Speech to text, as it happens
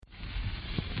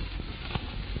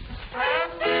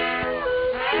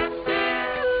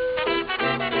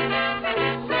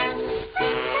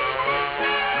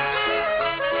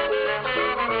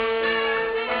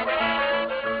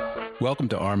Welcome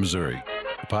to Our Missouri,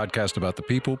 a podcast about the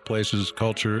people, places,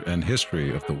 culture, and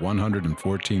history of the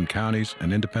 114 counties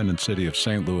and independent city of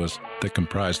St. Louis that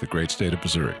comprise the great state of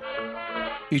Missouri.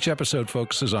 Each episode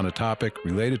focuses on a topic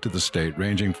related to the state,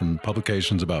 ranging from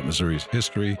publications about Missouri's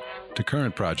history to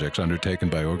current projects undertaken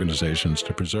by organizations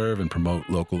to preserve and promote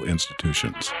local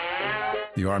institutions.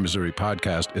 The Our Missouri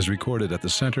podcast is recorded at the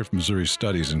Center for Missouri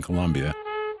Studies in Columbia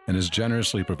and is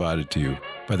generously provided to you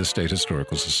by the State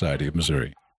Historical Society of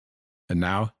Missouri. And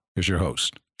now, here's your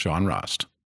host, Sean Rost.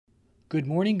 Good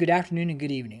morning, good afternoon, and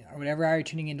good evening, or whatever hour you're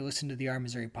tuning in to listen to the Our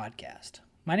Missouri podcast.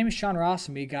 My name is Sean Rost,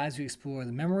 and we guys who explore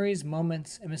the memories,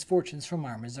 moments, and misfortunes from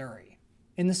our Missouri.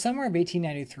 In the summer of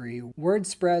 1893, word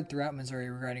spread throughout Missouri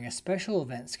regarding a special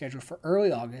event scheduled for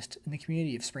early August in the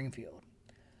community of Springfield.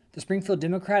 The Springfield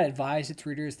Democrat advised its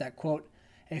readers that, quote,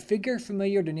 a figure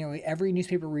familiar to nearly every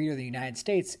newspaper reader of the United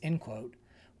States, end quote,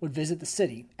 would visit the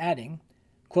city, adding,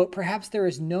 quote, perhaps there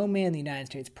is no man in the United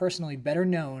States personally better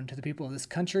known to the people of this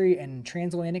country and in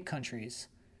transatlantic countries.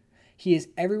 He is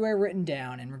everywhere written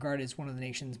down and regarded as one of the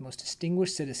nation's most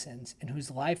distinguished citizens, and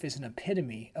whose life is an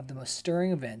epitome of the most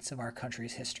stirring events of our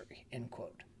country's history, end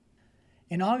quote.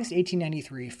 In August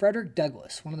 1893, Frederick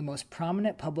Douglass, one of the most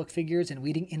prominent public figures and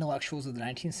leading intellectuals of the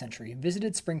 19th century,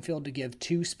 visited Springfield to give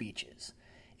two speeches.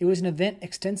 It was an event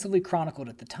extensively chronicled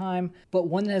at the time, but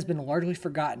one that has been largely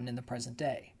forgotten in the present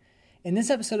day. In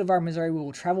this episode of Our Missouri, we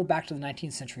will travel back to the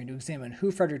 19th century to examine who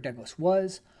Frederick Douglass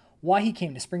was, why he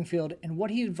came to Springfield, and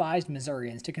what he advised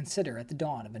Missourians to consider at the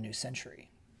dawn of a new century.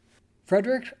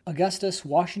 Frederick Augustus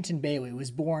Washington Bailey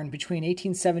was born between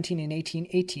 1817 and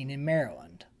 1818 in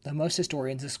Maryland, though most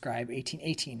historians ascribe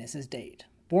 1818 as his date.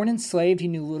 Born enslaved, he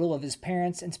knew little of his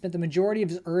parents and spent the majority of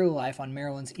his early life on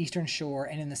Maryland's eastern shore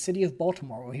and in the city of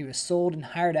Baltimore, where he was sold and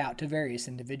hired out to various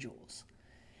individuals.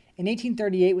 In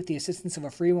 1838, with the assistance of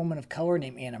a free woman of color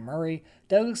named Anna Murray,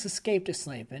 Douglass escaped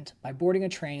enslavement by boarding a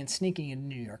train and sneaking into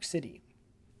New York City.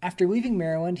 After leaving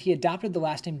Maryland, he adopted the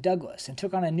last name Douglass and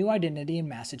took on a new identity in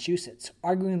Massachusetts,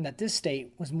 arguing that this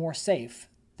state was more safe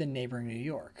than neighboring New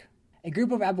York. A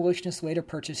group of abolitionists later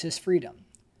purchased his freedom.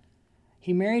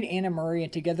 He married Anna Murray,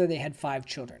 and together they had 5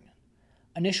 children.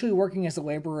 Initially working as a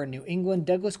laborer in New England,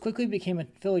 Douglass quickly became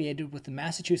affiliated with the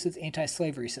Massachusetts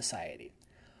Anti-Slavery Society.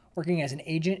 Working as an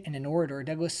agent and an orator,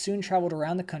 Douglass soon traveled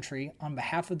around the country on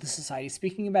behalf of the society,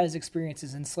 speaking about his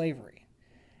experiences in slavery.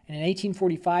 And in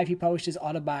 1845, he published his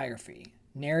autobiography,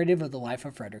 Narrative of the Life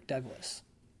of Frederick Douglass.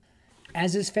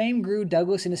 As his fame grew,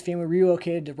 Douglass and his family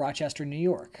relocated to Rochester, New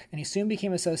York, and he soon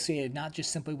became associated not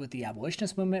just simply with the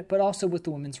abolitionist movement, but also with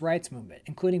the women's rights movement,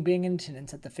 including being in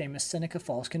attendance at the famous Seneca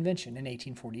Falls Convention in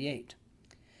 1848.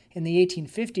 In the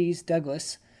 1850s,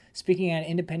 Douglass, speaking at an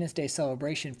Independence Day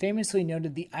celebration, famously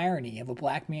noted the irony of a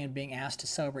black man being asked to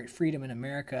celebrate freedom in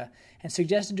America and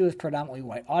suggested to his predominantly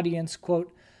white audience,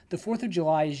 quote, the 4th of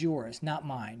July is yours, not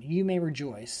mine. You may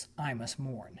rejoice. I must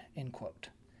mourn, end quote.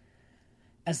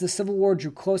 As the Civil War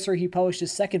drew closer, he published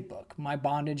his second book, My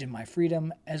Bondage and My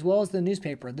Freedom, as well as the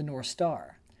newspaper, The North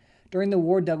Star. During the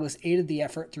war, Douglass aided the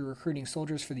effort through recruiting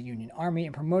soldiers for the Union Army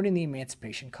and promoting the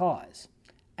emancipation cause.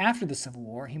 After the Civil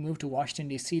War, he moved to Washington,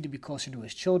 D.C. to be closer to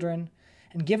his children,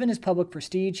 and given his public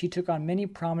prestige, he took on many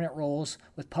prominent roles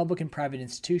with public and private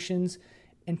institutions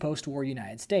in post-war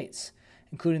United States,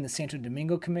 including the Santo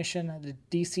Domingo Commission, the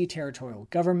D.C. Territorial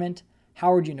Government,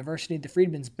 Howard University, the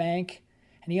Freedmen's Bank,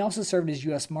 and he also served as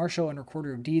U.S. Marshal and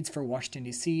Recorder of Deeds for Washington,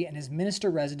 D.C., and as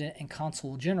Minister-Resident and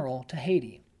Consul General to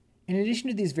Haiti. In addition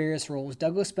to these various roles,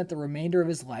 Douglass spent the remainder of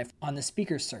his life on the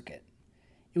speaker's circuit.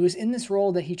 It was in this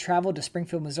role that he traveled to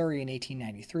Springfield, Missouri in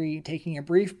 1893, taking a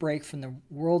brief break from the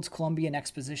World's Columbian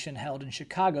Exposition held in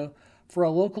Chicago for a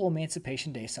local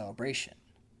Emancipation Day celebration.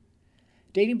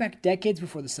 Dating back decades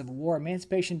before the Civil War,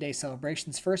 Emancipation Day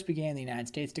celebrations first began in the United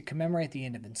States to commemorate the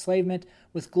end of enslavement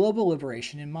with global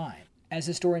liberation in mind. As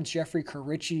historians Jeffrey Kerr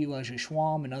Ritchie, Leisure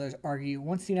Schwalm, and others argue,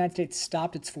 once the United States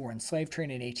stopped its foreign slave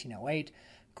trade in 1808,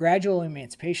 gradual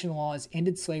emancipation laws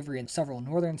ended slavery in several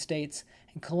northern states,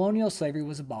 and colonial slavery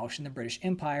was abolished in the British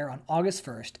Empire on August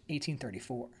 1,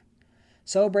 1834.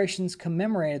 Celebrations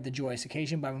commemorated the joyous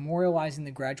occasion by memorializing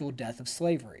the gradual death of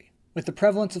slavery. With the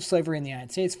prevalence of slavery in the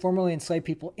United States, formerly enslaved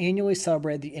people annually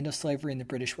celebrated the end of slavery in the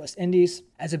British West Indies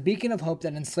as a beacon of hope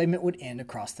that enslavement would end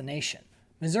across the nation.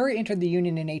 Missouri entered the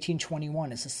Union in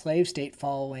 1821 as a slave state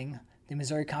following the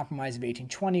Missouri Compromise of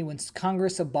 1820, when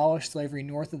Congress abolished slavery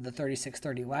north of the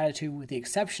 3630 latitude with the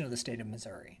exception of the state of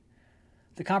Missouri.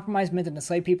 The compromise meant that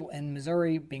enslaved people in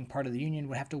Missouri, being part of the Union,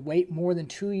 would have to wait more than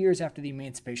 2 years after the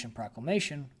Emancipation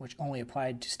Proclamation, which only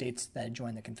applied to states that had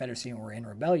joined the Confederacy or were in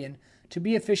rebellion, to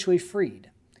be officially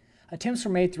freed. Attempts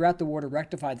were made throughout the war to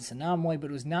rectify this anomaly, but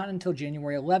it was not until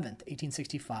January 11,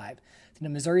 1865, that the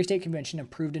Missouri State Convention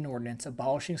approved an ordinance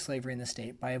abolishing slavery in the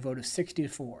state by a vote of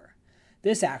 60-4.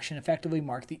 This action effectively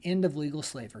marked the end of legal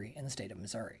slavery in the state of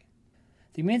Missouri.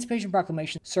 The Emancipation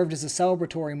Proclamation served as a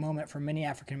celebratory moment for many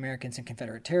African Americans in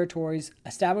Confederate territories,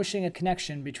 establishing a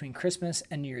connection between Christmas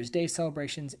and New Year's Day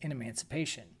celebrations and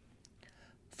emancipation.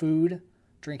 Food,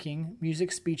 drinking,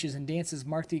 music, speeches, and dances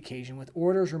marked the occasion, with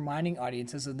orators reminding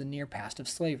audiences of the near past of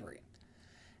slavery.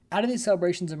 Out of these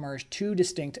celebrations emerged two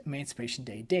distinct Emancipation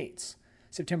Day dates.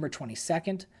 September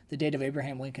 22nd, the date of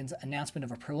Abraham Lincoln's announcement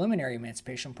of a preliminary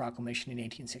Emancipation Proclamation in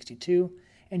 1862,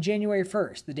 and January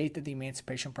 1st, the date that the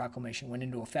Emancipation Proclamation went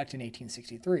into effect in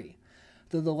 1863,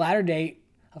 though the latter date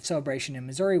of celebration in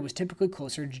Missouri was typically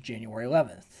closer to January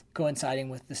 11th, coinciding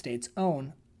with the state's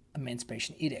own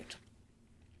Emancipation Edict.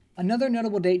 Another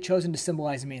notable date chosen to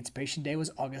symbolize Emancipation Day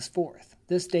was August 4th.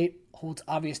 This date holds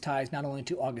obvious ties not only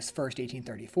to August 1st,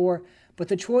 1834, but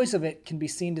the choice of it can be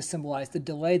seen to symbolize the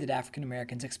delay that African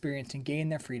Americans experienced in gaining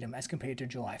their freedom as compared to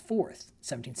July 4th,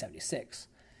 1776.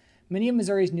 Many of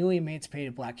Missouri's newly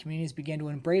emancipated black communities began to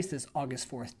embrace this August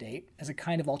 4th date as a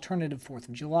kind of alternative 4th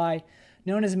of July,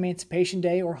 known as Emancipation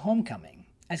Day or Homecoming,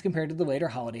 as compared to the later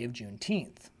holiday of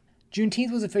Juneteenth.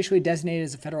 Juneteenth was officially designated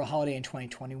as a federal holiday in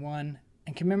 2021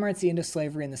 and commemorates the end of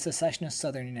slavery in the secessionist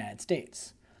southern United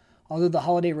States. Although the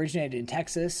holiday originated in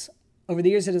Texas, over the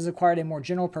years it has acquired a more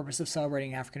general purpose of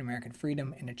celebrating African American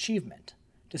freedom and achievement.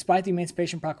 Despite the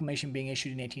Emancipation Proclamation being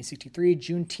issued in 1863,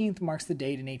 Juneteenth marks the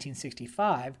date in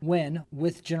 1865 when,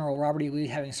 with General Robert E. Lee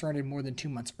having surrendered more than 2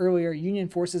 months earlier, Union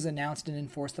forces announced and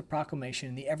enforced the proclamation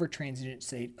in the ever-transient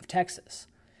state of Texas.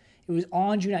 It was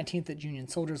on June 19th that Union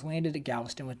soldiers landed at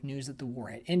Galveston with news that the war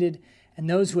had ended, and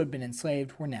those who had been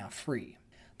enslaved were now free.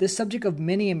 This subject of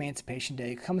mini Emancipation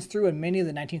Day comes through in many of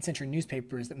the 19th century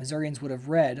newspapers that Missourians would have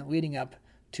read leading up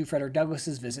to Frederick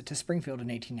Douglass's visit to Springfield in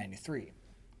 1893.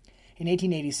 In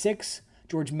 1886,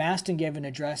 George Maston gave an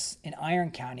address in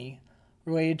Iron County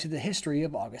related to the history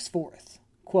of August 4th.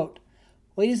 Quote,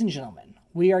 "Ladies and gentlemen,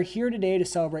 we are here today to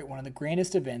celebrate one of the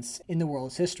grandest events in the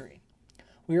world's history.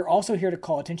 We are also here to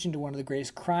call attention to one of the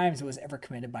greatest crimes that was ever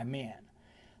committed by man.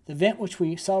 The event which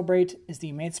we celebrate is the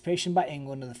emancipation by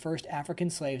England of the first African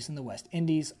slaves in the West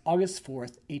Indies, August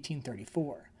 4th,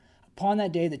 1834. Upon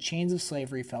that day, the chains of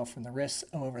slavery fell from the wrists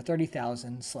of over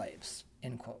 30,000 slaves."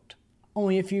 End quote.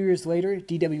 Only a few years later,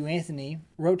 D.W. Anthony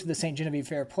wrote to the St. Genevieve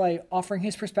Fair Play offering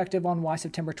his perspective on why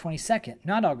September 22nd,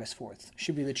 not August 4th,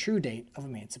 should be the true date of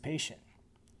emancipation.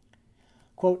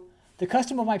 Quote, "The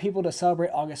custom of my people to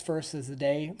celebrate August 1st as the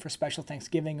day for special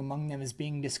thanksgiving among them is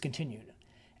being discontinued,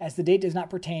 as the date does not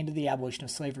pertain to the abolition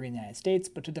of slavery in the United States,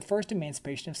 but to the first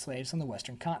emancipation of slaves on the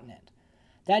Western continent.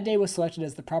 That day was selected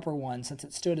as the proper one since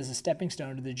it stood as a stepping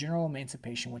stone to the general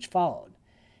emancipation which followed.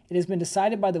 It has been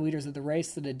decided by the leaders of the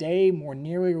race that a day more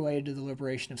nearly related to the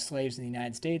liberation of slaves in the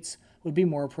United States would be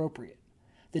more appropriate.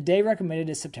 The day recommended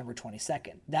is September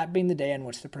 22nd, that being the day on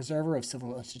which the preserver of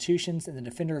civil institutions and the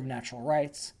defender of natural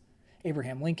rights,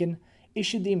 Abraham Lincoln,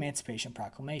 issued the Emancipation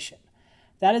Proclamation.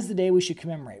 That is the day we should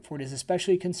commemorate, for it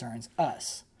especially concerns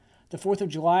us. The 4th of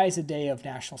July is a day of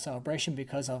national celebration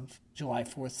because of July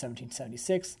 4th,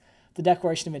 1776, the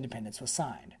Declaration of Independence was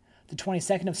signed. The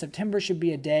 22nd of September should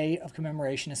be a day of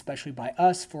commemoration, especially by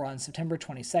us, for on September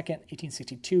 22nd,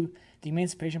 1862, the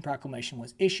Emancipation Proclamation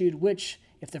was issued, which,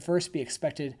 if the first be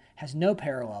expected, has no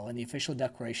parallel in the official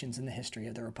declarations in the history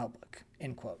of the Republic."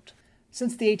 End quote.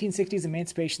 Since the 1860s,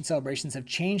 emancipation celebrations have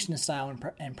changed in style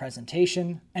and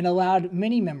presentation and allowed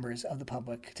many members of the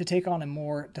public to take on a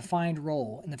more defined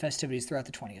role in the festivities throughout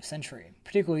the 20th century,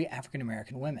 particularly African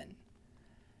American women.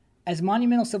 As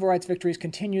monumental civil rights victories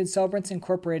continued, celebrants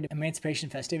incorporated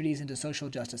emancipation festivities into social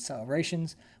justice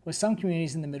celebrations, with some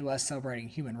communities in the Midwest celebrating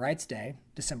Human Rights Day,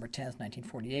 December 10,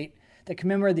 1948, that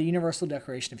commemorated the Universal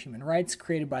Declaration of Human Rights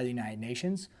created by the United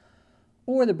Nations,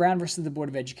 or the Brown versus the Board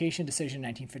of Education decision in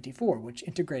 1954, which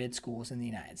integrated schools in the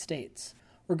United States.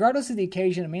 Regardless of the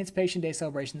occasion, Emancipation Day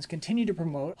celebrations continue to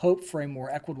promote hope for a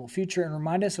more equitable future and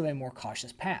remind us of a more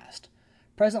cautious past.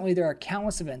 Presently, there are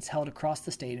countless events held across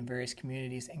the state in various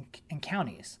communities and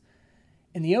counties.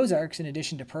 In the Ozarks, in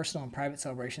addition to personal and private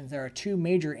celebrations, there are two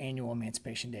major annual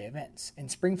Emancipation Day events. In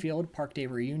Springfield, Park Day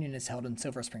Reunion is held in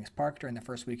Silver Springs Park during the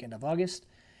first weekend of August,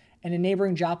 and in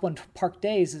neighboring Joplin, Park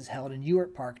Days is held in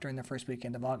Ewart Park during the first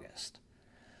weekend of August.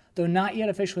 Though not yet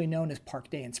officially known as Park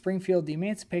Day in Springfield, the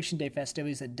Emancipation Day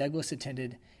festivities that Douglass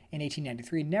attended in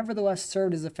 1893 nevertheless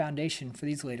served as a foundation for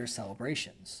these later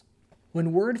celebrations.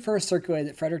 When word first circulated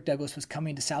that Frederick Douglass was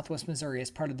coming to southwest Missouri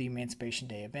as part of the Emancipation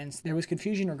Day events, there was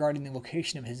confusion regarding the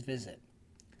location of his visit.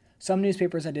 Some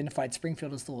newspapers identified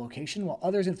Springfield as the location, while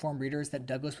others informed readers that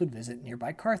Douglass would visit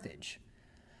nearby Carthage.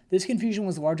 This confusion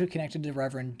was largely connected to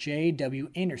Reverend J. W.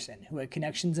 Anderson, who had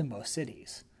connections in both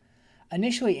cities.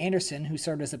 Initially, Anderson, who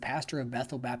served as a pastor of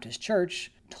Bethel Baptist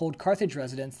Church, told Carthage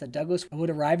residents that Douglass would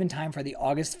arrive in time for the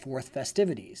August 4th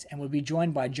festivities and would be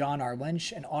joined by John R.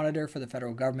 Lynch, an auditor for the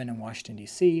federal government in Washington,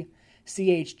 D.C.,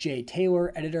 C.H. J.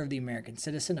 Taylor, editor of the American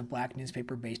Citizen, a black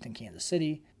newspaper based in Kansas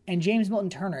City, and James Milton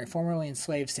Turner, a formerly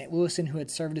enslaved St. Louisan who had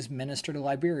served as minister to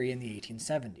Liberia in the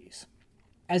 1870s.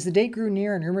 As the date grew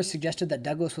near and rumors suggested that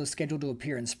Douglass was scheduled to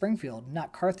appear in Springfield,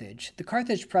 not Carthage, the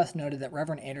Carthage press noted that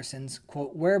Reverend Anderson's,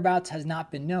 quote, whereabouts has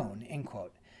not been known, end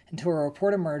quote, until a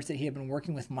report emerged that he had been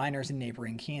working with miners in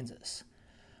neighboring Kansas.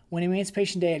 When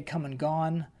Emancipation Day had come and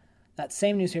gone, that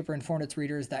same newspaper informed its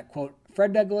readers that, quote,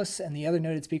 Fred Douglass and the other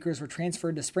noted speakers were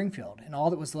transferred to Springfield, and all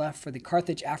that was left for the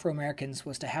Carthage Afro-Americans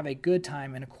was to have a good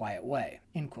time in a quiet way,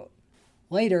 end quote.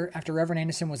 Later, after Reverend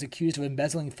Anderson was accused of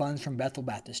embezzling funds from Bethel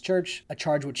Baptist Church, a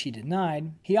charge which he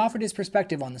denied, he offered his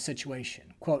perspective on the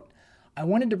situation. Quote, I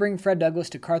wanted to bring Fred Douglass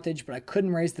to Carthage, but I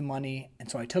couldn't raise the money, and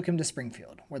so I took him to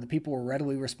Springfield, where the people were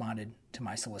readily responded to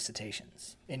my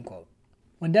solicitations. End quote.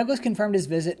 When Douglass confirmed his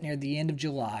visit near the end of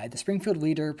July, the Springfield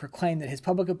leader proclaimed that his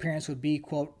public appearance would be,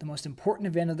 quote, the most important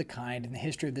event of the kind in the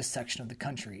history of this section of the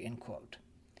country, end quote.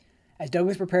 As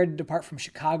Douglass prepared to depart from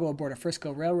Chicago aboard a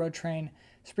Frisco Railroad train,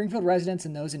 Springfield residents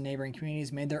and those in neighboring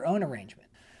communities made their own arrangement.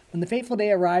 When the fateful day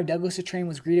arrived, Douglass' train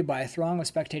was greeted by a throng of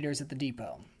spectators at the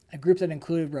depot. A group that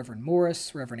included Reverend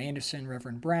Morris, Reverend Anderson,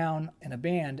 Reverend Brown, and a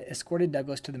band escorted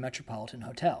Douglass to the Metropolitan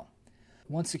Hotel.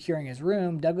 Once securing his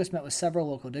room, Douglass met with several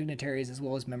local dignitaries as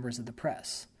well as members of the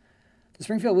press. The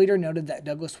Springfield leader noted that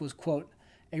Douglass was, quote,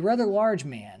 a rather large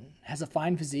man, has a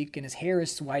fine physique, and his hair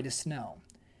is white as snow.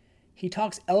 He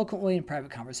talks eloquently in private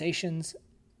conversations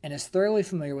and is thoroughly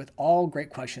familiar with all great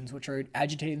questions which are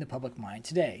agitating the public mind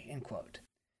today, end quote.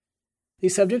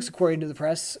 These subjects, according to the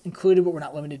press, included but were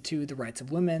not limited to the rights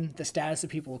of women, the status of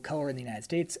people of color in the United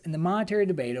States, and the monetary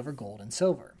debate over gold and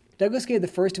silver. Douglass gave the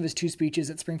first of his two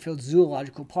speeches at Springfield's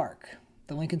Zoological Park.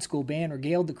 The Lincoln School Band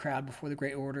regaled the crowd before the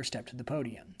great orator stepped to the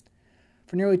podium.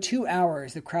 For nearly 2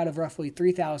 hours, the crowd of roughly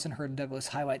 3,000 heard Douglass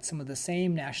highlight some of the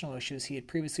same national issues he had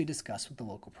previously discussed with the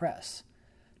local press.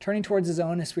 Turning towards his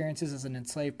own experiences as an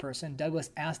enslaved person,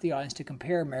 Douglass asked the audience to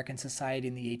compare American society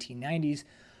in the 1890s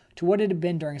to what it had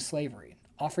been during slavery,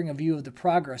 offering a view of the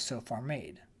progress so far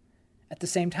made. At the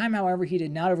same time, however, he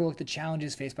did not overlook the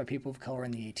challenges faced by people of color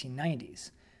in the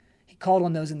 1890s. He called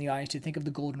on those in the audience to think of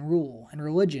the Golden Rule and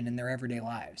religion in their everyday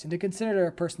lives, and to consider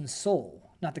a person's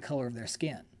soul, not the color of their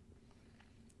skin.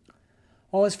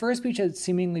 While his first speech had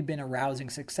seemingly been a rousing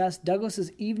success,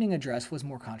 Douglass's evening address was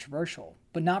more controversial,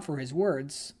 but not for his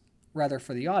words, rather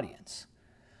for the audience.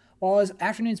 While his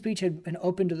afternoon speech had been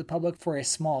open to the public for a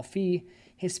small fee,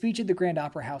 his speech at the Grand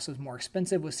Opera House was more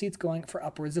expensive, with seats going for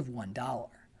upwards of $1.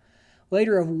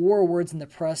 Later, of war words in the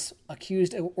press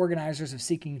accused organizers of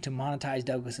seeking to monetize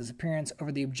Douglass's appearance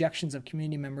over the objections of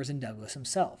community members and Douglass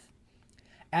himself.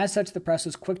 As such, the press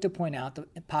was quick to point out the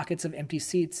pockets of empty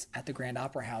seats at the Grand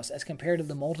Opera House as compared to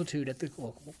the multitude at the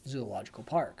local zoological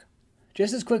park.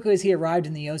 Just as quickly as he arrived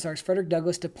in the Ozarks, Frederick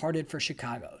Douglass departed for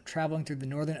Chicago. Traveling through the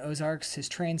northern Ozarks, his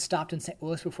train stopped in St.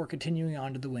 Louis before continuing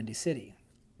on to the Windy City.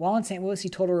 While in St. Louis, he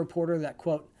told a reporter that,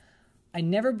 quote, I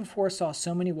never before saw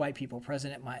so many white people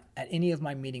present at any of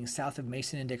my meetings south of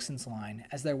Mason and Dixon's line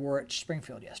as there were at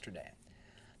Springfield yesterday.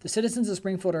 The citizens of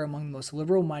Springfield are among the most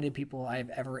liberal-minded people I have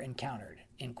ever encountered,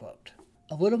 end quote.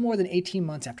 A little more than 18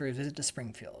 months after his visit to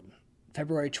Springfield,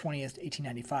 February 20th,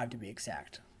 1895 to be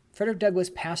exact, Frederick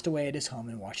Douglass passed away at his home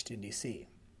in Washington, D.C.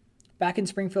 Back in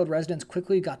Springfield, residents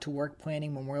quickly got to work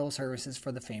planning memorial services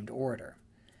for the famed orator.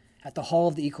 At the hall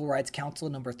of the Equal Rights Council,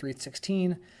 number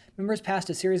 316, members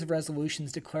passed a series of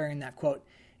resolutions declaring that, quote,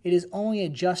 it is only a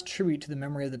just tribute to the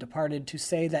memory of the departed to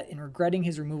say that in regretting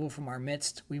his removal from our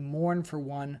midst, we mourn for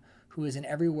one who is in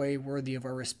every way worthy of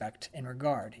our respect and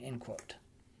regard, end quote.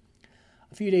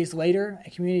 A few days later,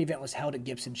 a community event was held at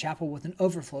Gibson Chapel with an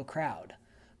overflow crowd.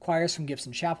 Choirs from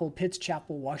Gibson Chapel, Pitts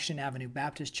Chapel, Washington Avenue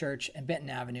Baptist Church, and Benton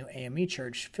Avenue AME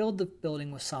Church filled the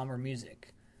building with somber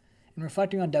music. In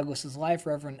reflecting on Douglass's life,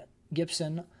 Reverend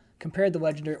Gibson compared the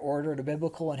legendary orator to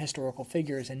biblical and historical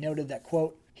figures and noted that,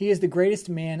 quote, he is the greatest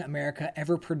man America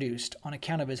ever produced on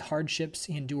account of his hardships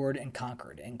he endured and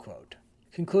conquered, end quote.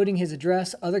 Concluding his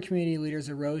address, other community leaders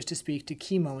arose to speak to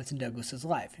key moments in Douglass's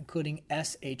life, including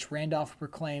S.H. Randolph, who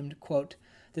proclaimed, quote,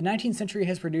 the 19th century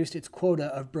has produced its quota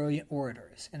of brilliant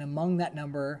orators, and among that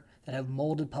number that have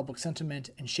molded public sentiment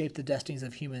and shaped the destinies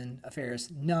of human affairs,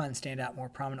 none stand out more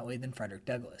prominently than Frederick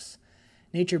Douglass.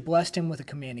 Nature blessed him with a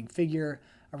commanding figure,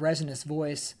 a resonant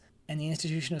voice, and the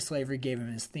institution of slavery gave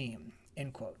him his theme,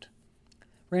 end quote.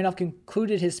 Randolph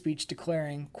concluded his speech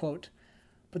declaring, quote,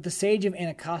 "But the sage of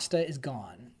Anacostia is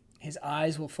gone. His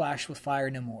eyes will flash with fire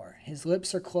no more. His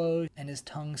lips are closed and his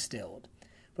tongue stilled,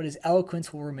 but his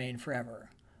eloquence will remain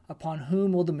forever. Upon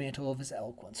whom will the mantle of his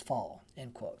eloquence fall?"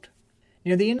 End quote.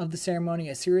 Near the end of the ceremony,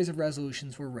 a series of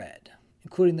resolutions were read,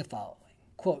 including the following,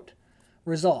 quote,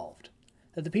 "Resolved,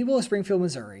 that the people of Springfield,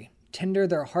 Missouri, tender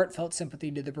their heartfelt sympathy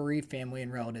to the bereaved family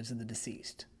and relatives of the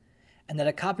deceased, and that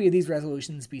a copy of these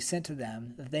resolutions be sent to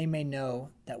them that they may know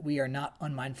that we are not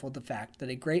unmindful of the fact that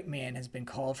a great man has been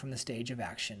called from the stage of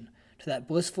action to that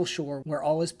blissful shore where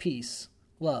all is peace,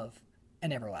 love,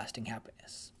 and everlasting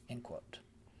happiness." End quote.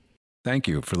 Thank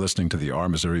you for listening to the Our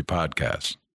Missouri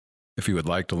podcast. If you would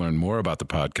like to learn more about the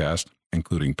podcast,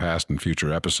 including past and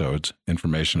future episodes,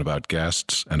 information about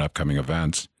guests, and upcoming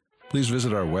events, please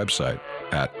visit our website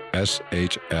at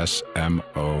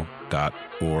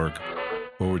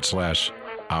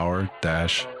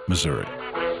shsmo.org/our-Missouri.